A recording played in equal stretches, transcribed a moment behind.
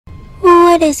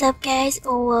What is up, guys?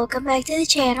 Welcome back to the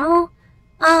channel.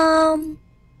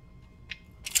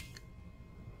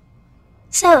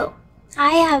 So I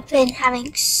have been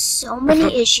having so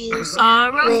many issues with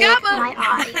my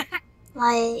audio.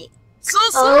 Like, so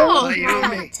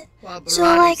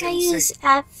like I use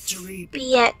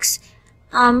FBX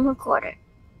recorder,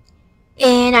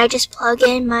 and I just plug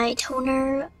in my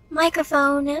toner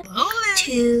microphone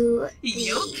to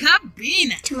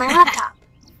my laptop,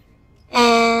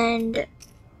 and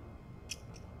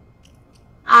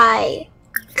I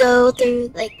go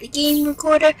through like the game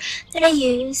recorder that I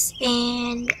use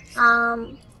and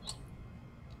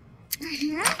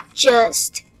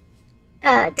just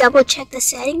double check the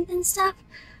settings and stuff.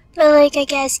 But like, I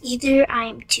guess either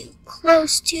I'm too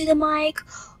close to the mic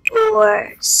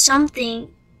or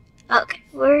something.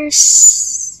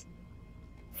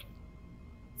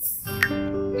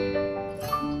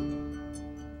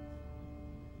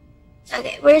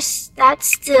 Okay, that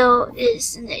still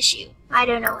is an issue. I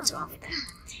don't know what's wrong with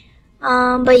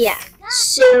that. But yeah,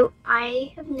 so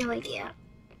I have no idea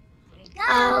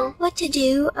what to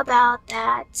do about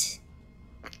that.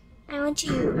 I want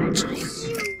you actually,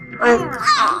 or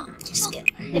just go.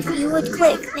 If you would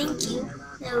click, thank you.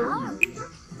 No.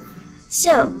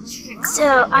 So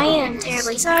I am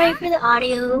terribly sorry for the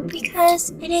audio because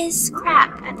it is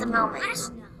crap at the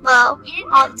moment. Well,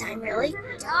 all the time really.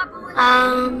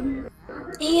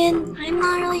 And I'm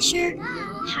not really sure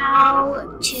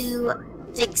how to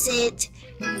fix it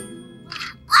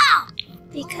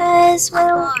because,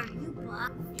 well,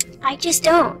 I just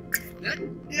don't.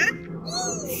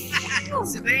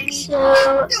 So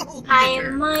I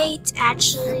might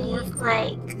actually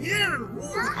like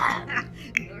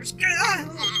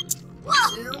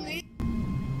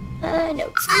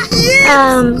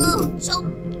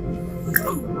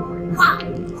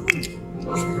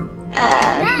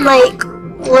like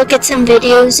look at some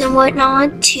videos and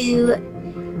whatnot to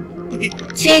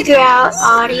figure out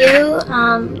audio,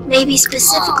 maybe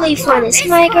specifically for this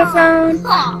microphone,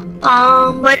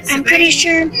 but I'm pretty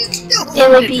sure it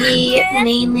would be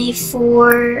mainly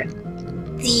for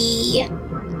the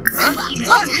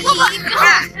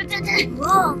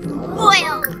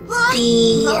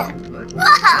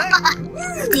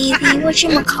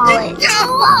whatchamacallit.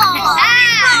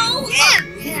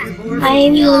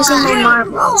 I'm losing my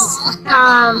marbles.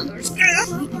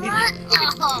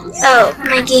 Oh,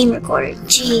 my game recorder.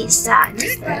 Jeez, that.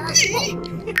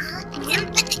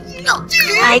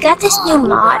 I got this new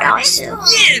mod also.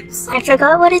 I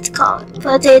forgot what it's called,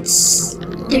 but there's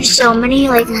so many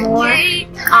like more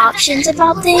options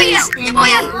about things, and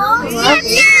I love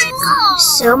it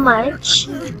so much.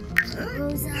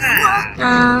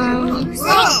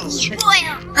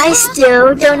 I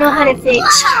still don't know how to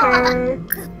fix her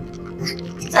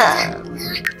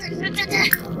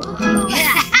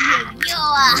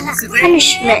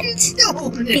punishment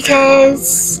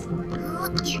because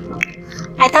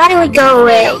I thought it would go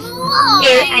away.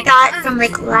 I thought from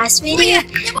like last video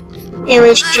it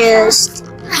was just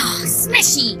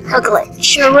a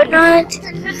glitch or whatnot,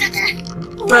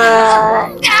 but I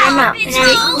don't know, and I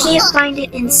can't find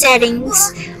it in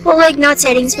settings. Well, like not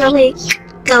settings, but like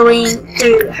going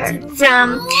through her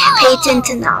from Payton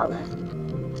to Nala.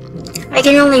 I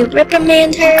can only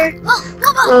reprimand her,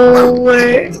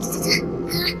 or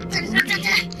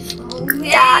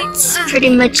that's pretty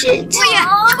much it.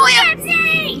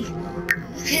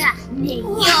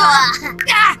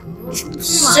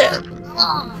 So,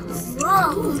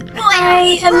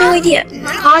 I have no idea.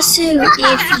 Also,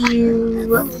 if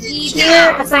you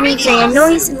hear a funny fan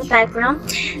noise in the background,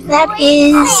 that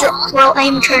is, well, I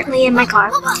am currently in my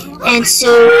car, and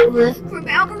so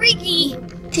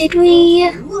did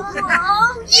we?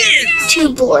 Two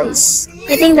boys.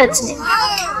 I think that's new.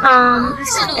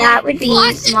 That would be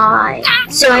my.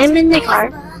 So I'm in my car,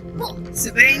 and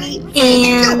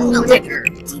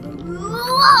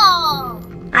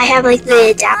I have like the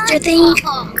adapter thing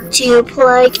to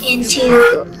plug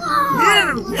into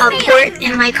a port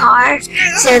in my car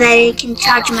so that I can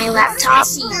charge my laptop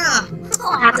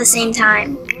at the same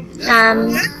time.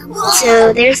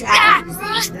 So there's that.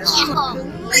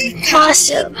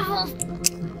 Also,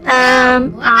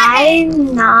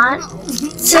 I'm not,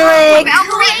 so like,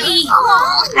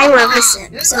 I love The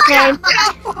Sims, okay?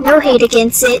 No hate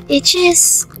against it, it's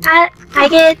just, I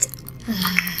get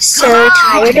so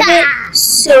tired of it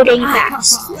so dang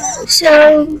fast.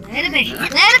 So,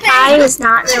 I was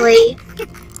not really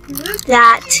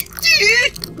that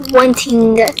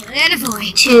wanting to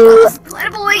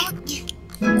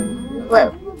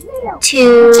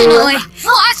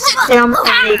film a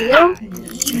video,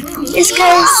 just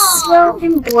because, well,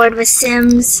 I'm bored with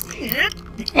Sims,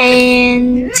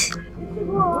 And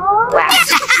wow.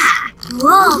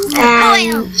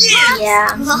 And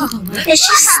yeah, it's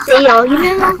just stale, you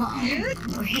know?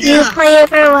 You play it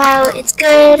for a while, it's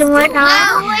good and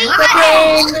whatnot, but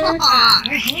then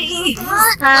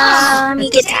you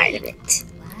get tired of it.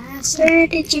 Where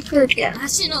did your food go? Why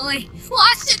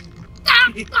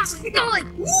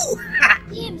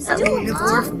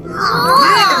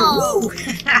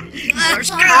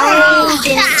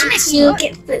didn't you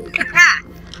get food?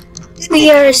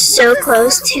 We are so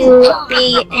close to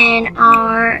be in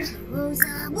our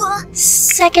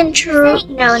second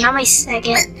no, not my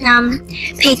second,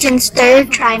 Payton's third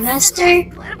trimester,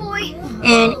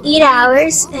 in 8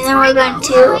 hours, and then we're going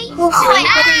to, hopefully,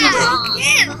 what are you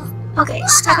doing? Okay,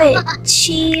 stop it,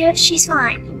 she's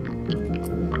fine.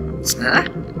 But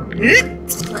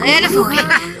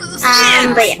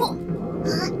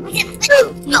yeah.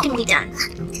 You can be done.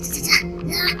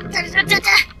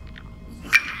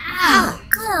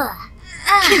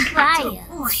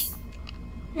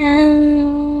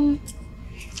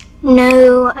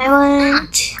 No, I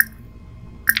want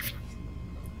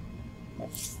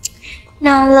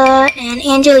Nala and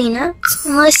Angelina.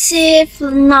 Unless if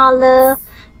Nala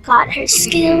got her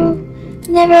skill.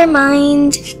 Never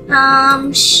mind.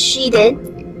 She did.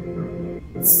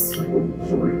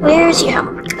 Where's your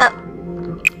homework?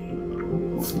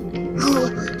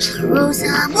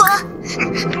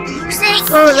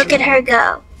 Oh, look at her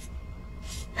go.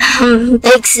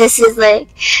 Big sis is like,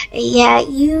 yeah,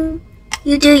 you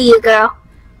do you, girl.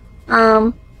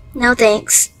 No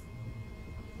thanks.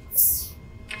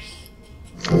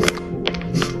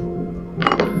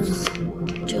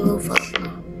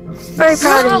 Very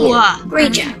proud of you.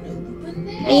 Great job.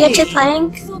 Are you actually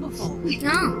playing?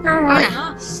 No. Alright.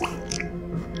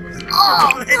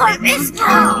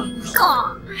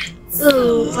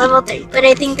 Ooh, level 3, but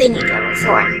I think they need level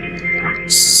 4.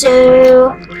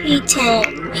 So,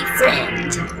 Payton, my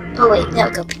friend. Oh wait, no,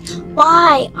 go.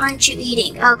 Why aren't you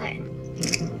eating? Okay.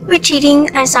 We're cheating,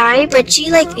 I'm sorry, but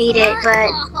she like ate it, but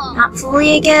not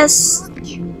fully, I guess.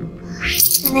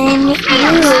 And then you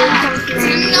come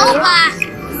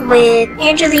with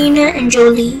Angelina and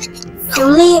Jolie.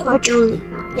 Jolie or Jolie?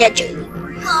 Yeah, Jolie.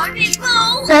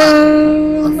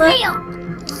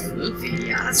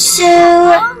 So,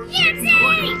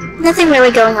 nothing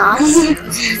really going on.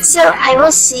 So, I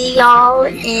will see y'all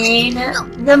in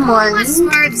the morning.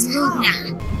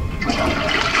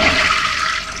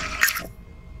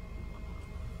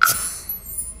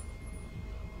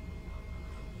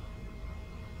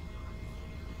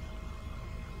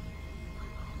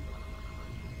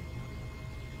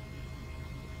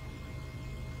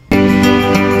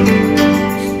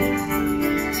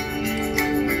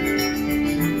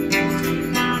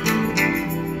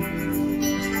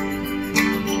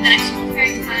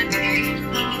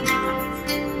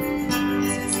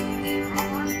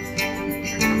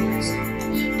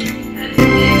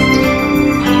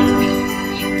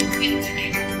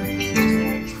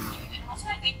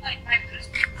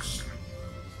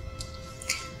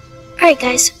 Alright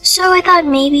guys, so I thought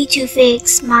maybe to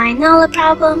fix my Nala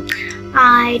problem,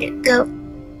 I'd go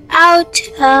out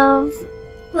of,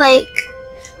 like,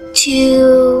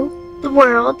 to the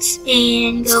worlds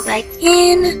and go back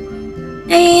in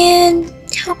and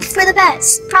hope for the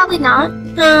best. Probably not.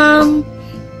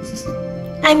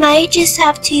 I might just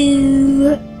have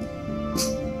to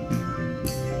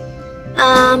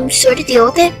sort of deal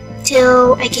with it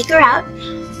till I kick her out,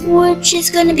 which is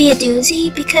gonna be a doozy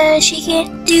because she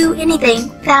can't do anything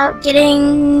without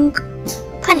getting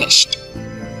punished.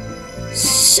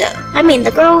 So, I mean,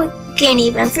 the girl can't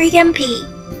even freaking pee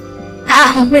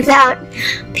without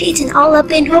Payton all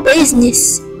up in her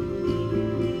business.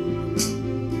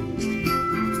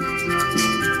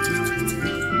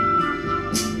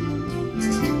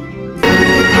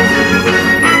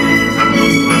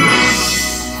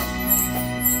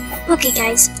 Okay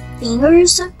guys,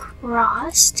 fingers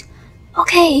crossed.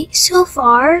 Okay, so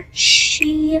far,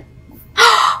 she...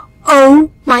 Oh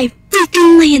my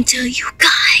freaking Lanta, you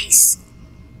guys!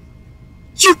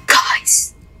 You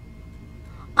guys!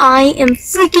 I am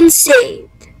freaking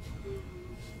saved.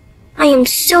 I am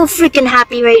so freaking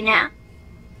happy right now.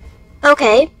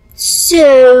 Okay,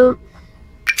 so...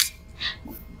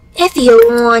 If you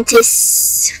want to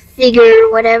figure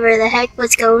whatever the heck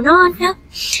was going on now,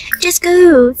 just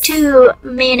go to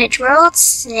Manage World,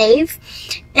 save,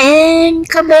 and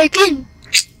come back in.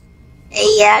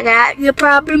 Hey, I got your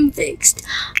problem fixed.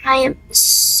 I am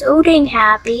so dang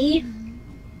happy.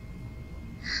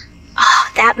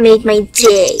 Oh, that made my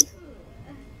day.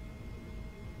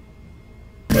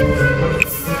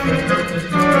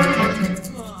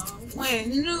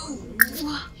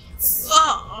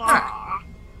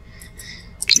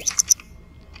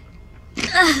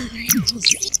 Alright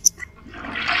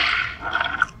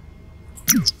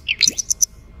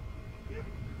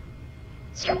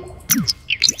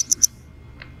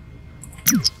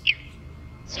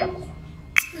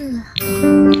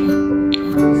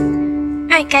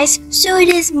guys, so it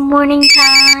is morning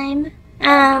time.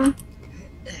 Y'all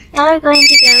are going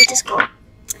to go to school.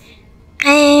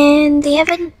 And they have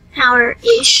an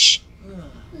hour-ish.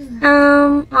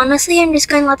 Honestly, I'm just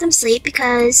going to let them sleep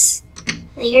because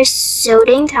they are so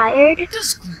dang tired.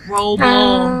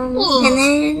 And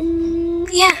then,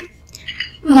 yeah.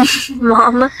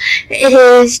 Mom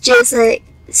is just like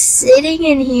sitting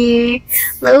in here,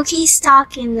 low-key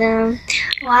stalking them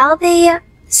while they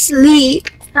sleep.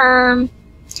 You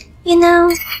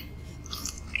know,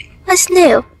 what's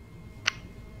new?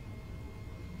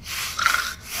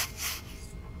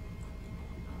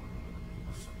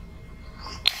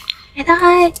 I thought,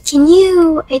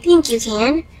 I think you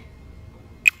can.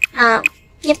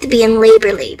 You have to be in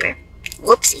labor.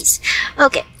 Whoopsies.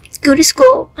 Okay, go to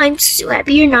school. I'm so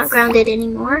happy you're not grounded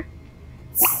anymore.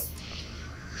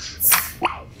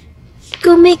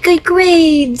 Go make good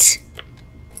grades.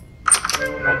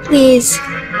 Please.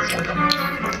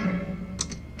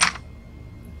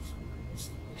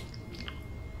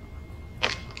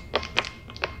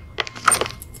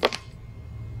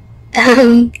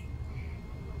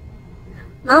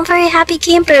 Not very happy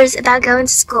campers about going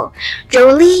to school.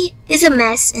 Jolie is a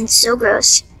mess and so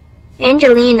gross.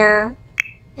 Angelina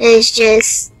is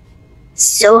just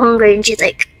so hungry and she's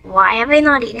like, why have I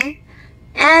not eaten?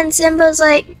 And Simba's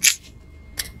like,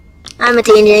 I'm a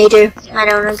teenager. I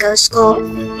don't want to go to school.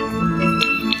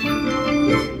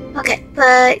 Okay,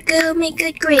 but go make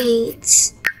good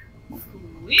grades.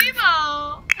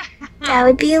 That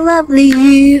would be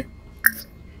lovely.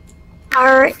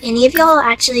 Are any of y'all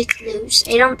actually clues?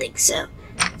 I don't think so.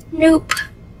 Nope.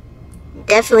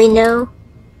 Definitely no.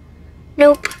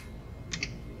 Nope.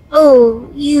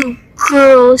 Oh, you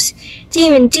girls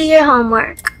didn't even do your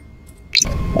homework.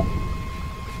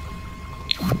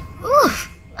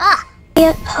 I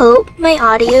hope my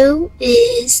audio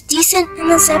is decent in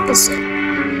this episode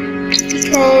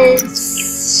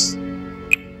because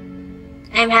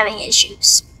I'm having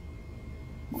issues.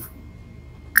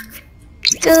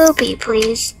 Go pee,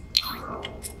 please.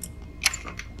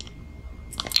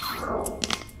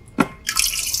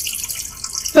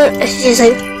 She's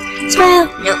like, smile.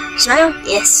 No, smile.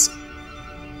 Yes.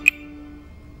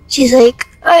 She's like,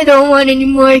 I don't want any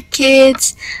more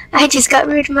kids. I just got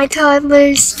rid of my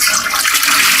toddlers.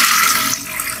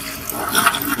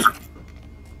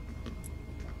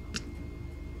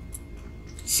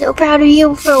 So proud of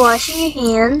you for washing your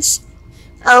hands.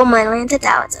 Oh my Lanta,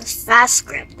 that was a fast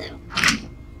script though.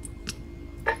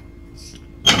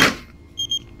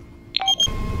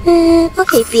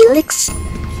 Okay, Felix.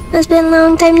 It's been a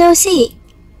long time no see.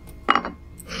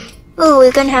 Oh,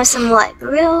 we're gonna have some what?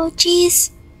 Grilled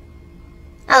cheese?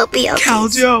 Oh,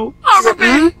 BLTs.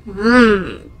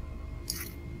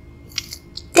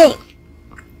 Dang.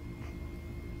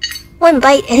 One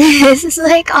bite and this is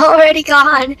like already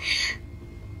gone.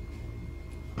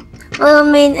 Well,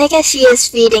 I mean, I guess she is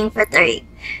feeding for 3.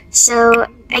 So,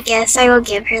 I guess I will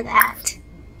give her that.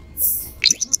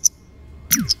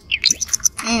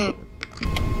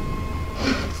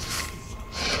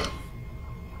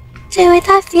 So, I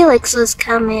thought Felix was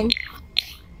coming.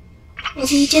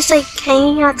 Is he just like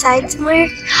hanging outside somewhere?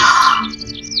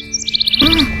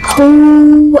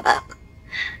 Pull up.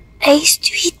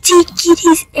 He did get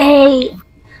his A.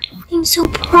 I'm so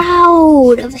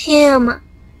proud of him.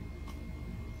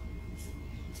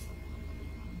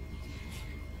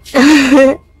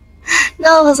 No,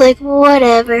 I was like,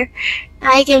 whatever.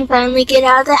 I can finally get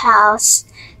out of the house.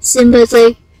 Simba's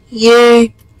like,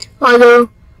 yay. Although,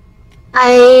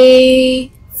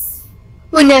 I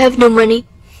wouldn't have no money.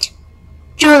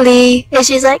 Julie, and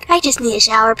she's like, I just need a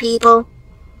shower, people.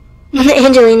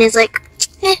 Angelina's like,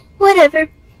 whatever.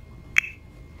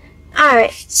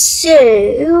 Alright,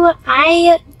 so,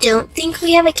 I don't think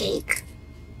we have a cake.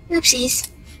 Oopsies.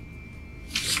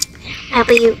 I'll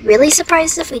be really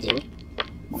surprised if we do.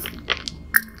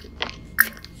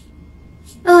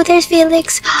 Oh, there's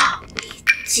Felix. We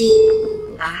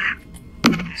do.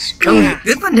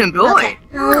 Good one, boy.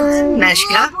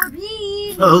 Nashka.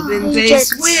 Open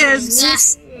face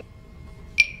wins.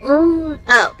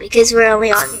 Oh, because we're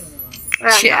only on.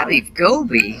 Chatty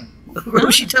Gobi.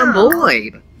 Roshita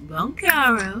boy.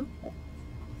 Boncaro.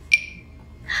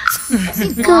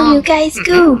 Go, you guys,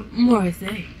 go. More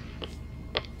thing.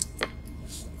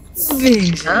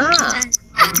 He's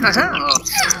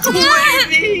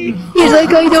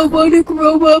like, I don't want to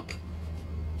grow up.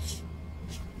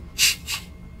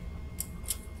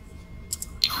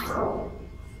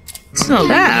 Oh,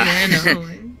 Ah.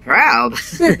 Proud.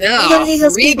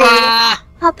 Oh, Reba.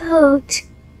 a boat.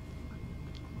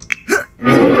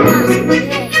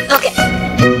 Okay.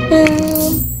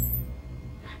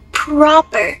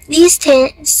 Proper. These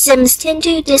Sims tend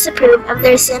to disapprove of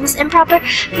their Sims' improper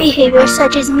behavior,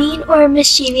 such as mean or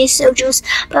mischievous socials,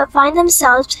 but find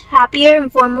themselves happier in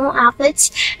formal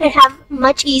outfits and have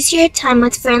much easier time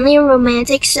with friendly and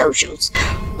romantic socials.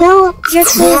 Well, your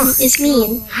twin is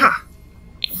mean.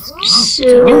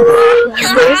 So,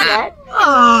 there's that.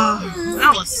 Oh,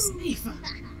 I was sneezing.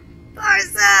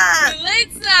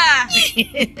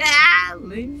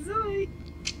 Lindsay.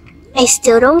 I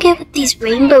still don't get what these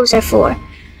rainbows are for.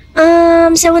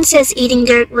 Someone says eating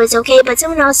dirt was okay, but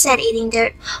someone else said eating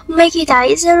dirt will make you die.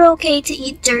 Is it okay to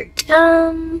eat dirt?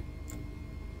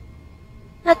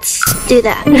 Let's do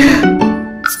that.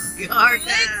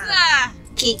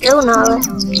 Okay, go, Nala.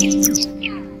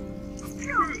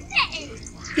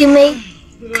 You make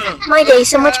my day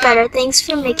so much better. Thanks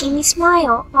for making me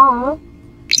smile. Aww.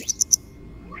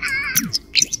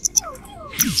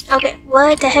 Okay,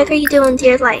 what the heck are you doing with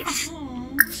your life?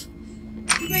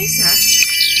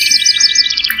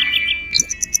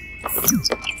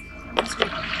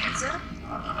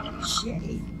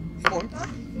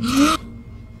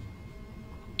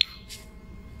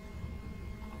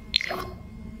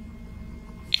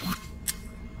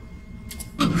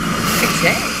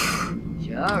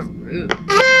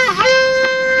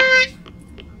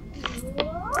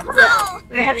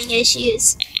 We're having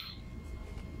issues.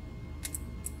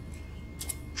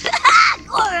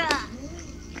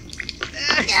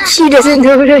 She doesn't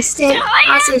know where to stand.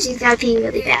 Also, she's got to pee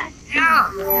really bad.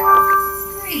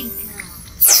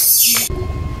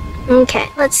 Okay,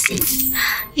 let's see.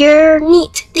 You're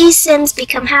neat. These Sims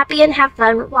become happy and have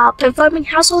fun while performing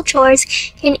household chores,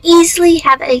 can easily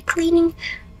have a cleaning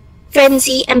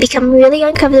frenzy and become really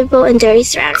uncomfortable in dirty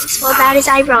surroundings. Well, that is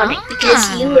ironic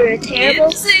because you were a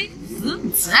terrible,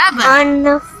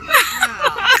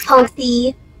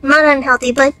 unhealthy, not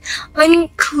unhealthy, but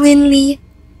uncleanly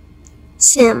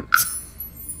Sim.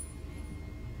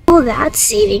 Well, that's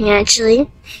saving actually.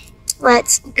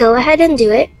 Let's go ahead and do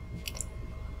it.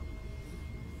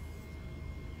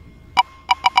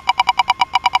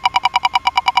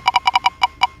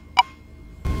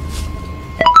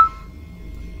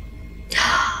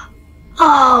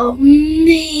 Oh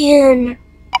man.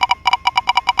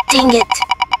 Dang it.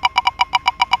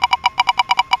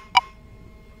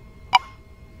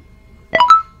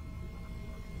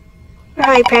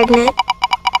 Alright, pregnant.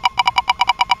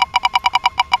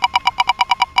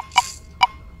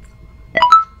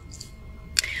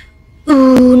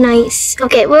 Ooh, nice.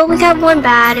 Okay, well, we got one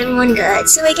bad and one good,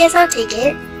 so I guess I'll take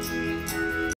it.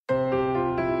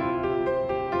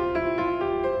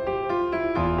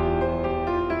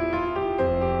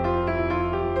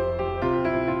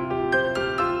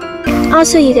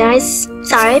 Also, you guys,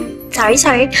 sorry.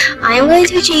 I am going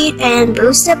to cheat and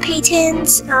boost up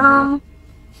Payton's,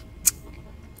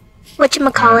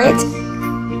 whatchamacallit,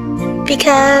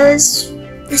 because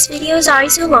this video is already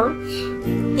so long,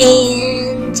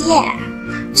 and yeah.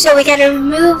 So we gotta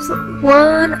remove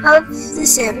one of the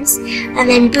Sims, and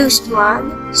then boost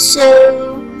one,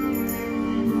 so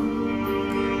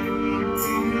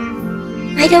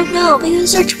I don't know,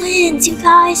 because they're twins, you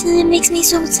guys, and it makes me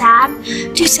so sad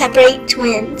to separate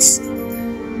twins.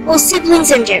 Well,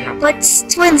 siblings in general, but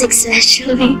twins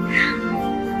especially.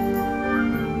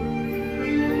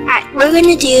 Alright, we're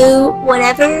gonna do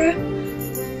whatever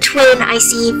twin I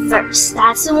see first.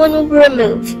 That's the one we'll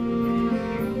remove.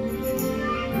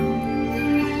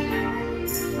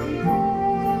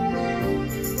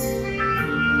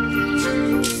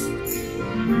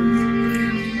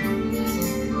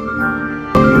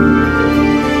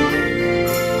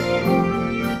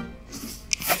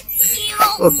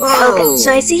 Okay,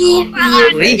 so I see you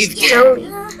first, Joey.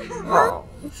 Oh.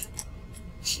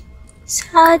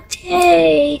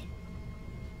 Satay.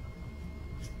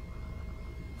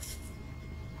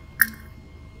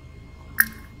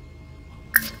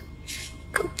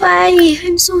 Goodbye,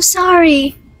 I'm so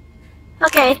sorry.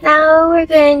 Okay, now we're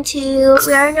going to,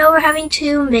 we're having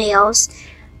two males.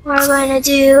 We're going to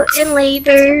do in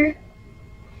labor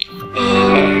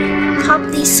and pop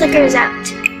these suckers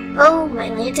out. Oh, my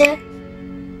Lanta.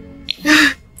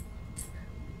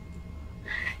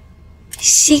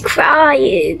 She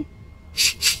crying.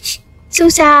 So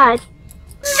sad.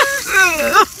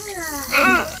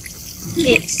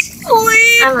 Yes.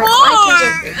 I'm like, why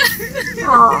can't you?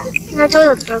 Oh, my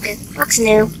toilet's broken. Looks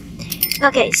new.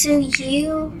 Okay, so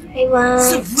you, I want.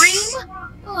 Supreme?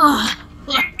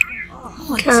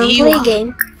 Come play a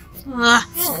game.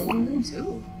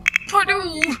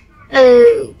 Pardon.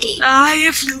 Okay.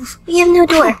 I flew. We have no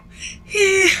door.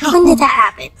 When did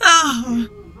that happen? Oh.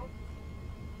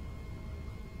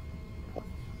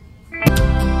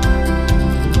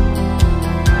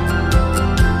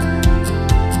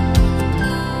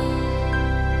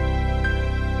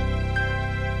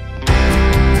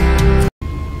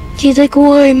 He's like,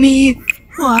 why me?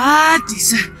 What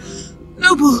is a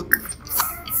noble?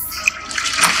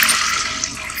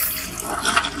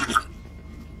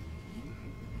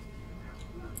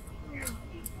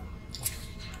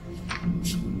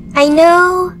 I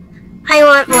know I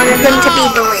want one of them to be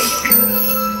Blake.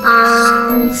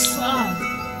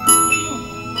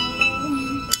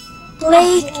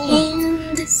 Blake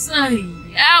and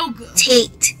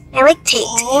Tate. I like Tate.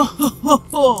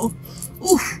 Oh.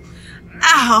 Oof.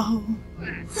 Ow.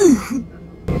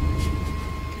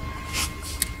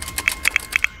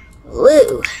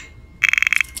 Woo.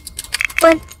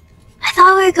 But I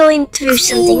thought we were going through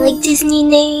something like Disney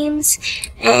names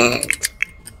and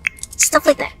stuff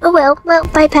like that. Oh well,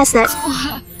 bypass that.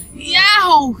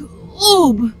 Yow.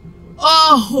 Oob.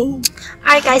 Oh.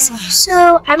 Alright guys,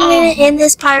 so I'm gonna end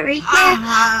this part right here.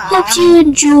 Hope you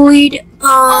enjoyed,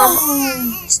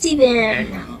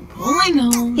 Steven. I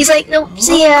know. He's like, nope,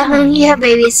 see ya, you have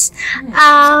babies.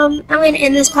 I'm gonna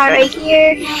end this part right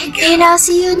here, and I'll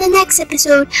see you in the next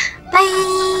episode.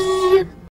 Bye!